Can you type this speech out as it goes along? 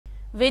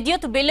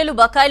విద్యుత్ బిల్లులు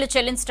బకాయిలు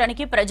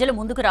చెల్లించడానికి ప్రజలు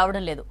ముందుకు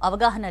రావడం లేదు.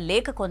 అవగాహన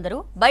లేక కొందరు,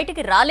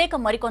 బయటికి రాలేక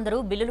మరికొందరు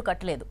బిల్లులు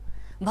కట్టలేదు.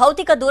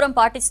 భౌతిక దూరం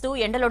పాటిస్తూ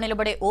ఎండలో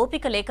నిలబడే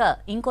ఓపిక లేక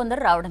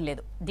ఇంకొందరు రావడం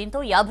లేదు. దీంతో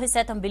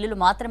 50% బిల్లులు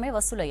మాత్రమే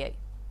వసూలయ్యాయి.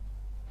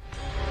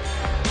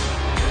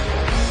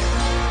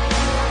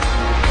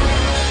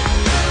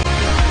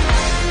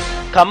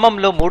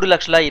 ఖమ్మంలో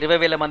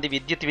 3,20,000 మంది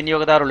విద్యుత్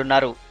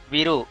వినియోగదారులున్నారు.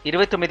 వీరు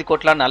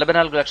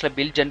 29,44,00,000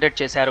 బిల్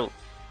జనరేట్ చేశారు.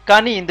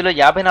 కానీ ఇందులో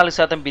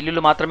 54%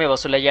 బిల్లులు మాత్రమే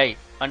వసూలయ్యాయి.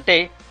 అంటే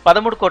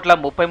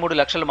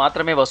 13,33,00,000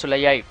 మాత్రమే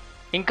వసూలయ్యాయి.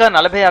 ఇంకా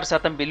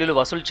 46% బిల్లులు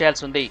వసూలు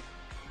చేయాల్సింది.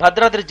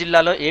 భద్రాద్రి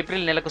జిల్లాలో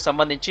ఏప్రిల్ నెలకు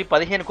సంబంధించి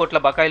 15 కోట్ల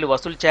బకాయిలు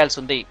వసూలు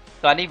చేయాల్సింది.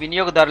 కానీ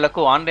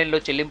వినియోగదారులకు ఆన్లైన్లో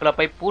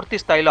చెల్లింపులపై పూర్తి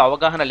స్థాయిలో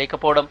అవగాహన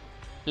లేకపోవడం,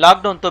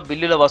 లాక్డౌన్తో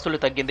బిల్లుల వసూలు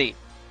తగ్గింది.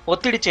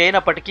 ఒత్తిడి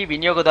చేయనప్పటికీ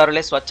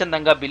వినియోగదారులే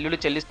స్వచ్ఛందంగా బిల్లులు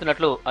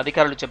చెల్లిస్తున్నట్లు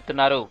అధికారులు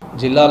చెబుతున్నారు.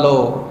 జిల్లాలో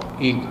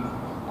ఈ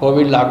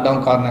కోవిడ్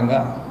లాక్డౌన్ కారణంగా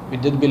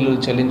విద్యుత్ బిల్లులు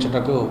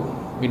చెల్లించుటకు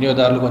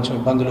వినియోగదారులు కొంచెం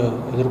ఇబ్బందులు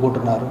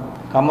ఎదుర్కొంటున్నారు.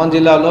 ఖమ్మం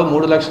జిల్లాలో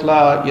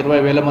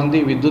 3,20,000 మంది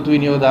విద్యుత్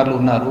వినియోగదారులు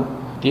ఉన్నారు.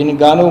 దీనికి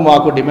గాను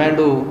మాకు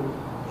డిమాండు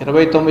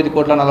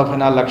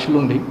 29,44,00,000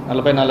 ఉండి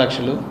 44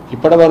 లక్షలు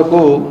ఇప్పటి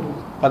వరకు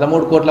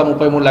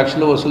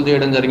 13,33,00,000 వసూలు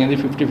చేయడం జరిగింది.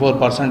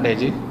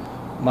 54%.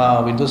 మా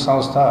విద్యుత్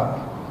సంస్థ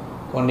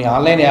కొన్ని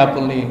ఆన్లైన్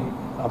యాప్ల్ని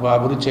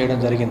అభివృద్ధి చేయడం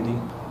జరిగింది.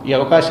 ఈ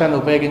అవకాశాన్ని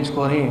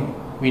ఉపయోగించుకొని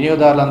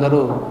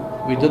వినియోగదారులందరూ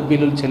విద్యుత్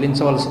బిల్లులు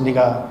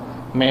చెల్లించవలసిందిగా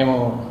మేము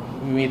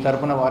మీ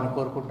తరపున వారిని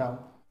కోరుకుంటాము.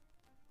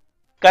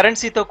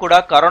 కరెన్సీతో కూడా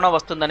కరోనా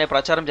వస్తుందనే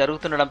ప్రచారం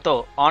జరుగుతుండటంతో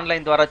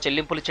ఆన్లైన్ ద్వారా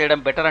చెల్లింపులు చేయడం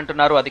బెటర్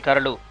అంటున్నారు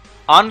అధికారులు.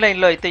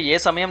 ఆన్లైన్లో అయితే ఏ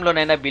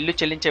సమయంలోనైనా బిల్లు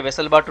చెల్లించే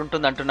వెసులుబాటు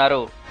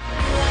ఉంటుందంటున్నారు.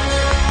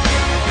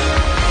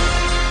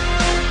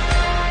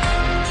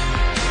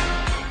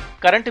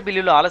 కరెంటు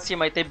బిల్లులు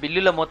ఆలస్యం అయితే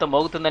బిల్లుల మోత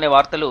మోగుతుందనే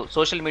వార్తలు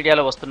సోషల్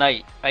మీడియాలో వస్తున్నాయి.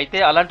 అయితే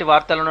అలాంటి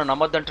వార్తలను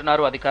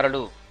నమ్మొద్దంటున్నారు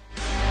అధికారులు.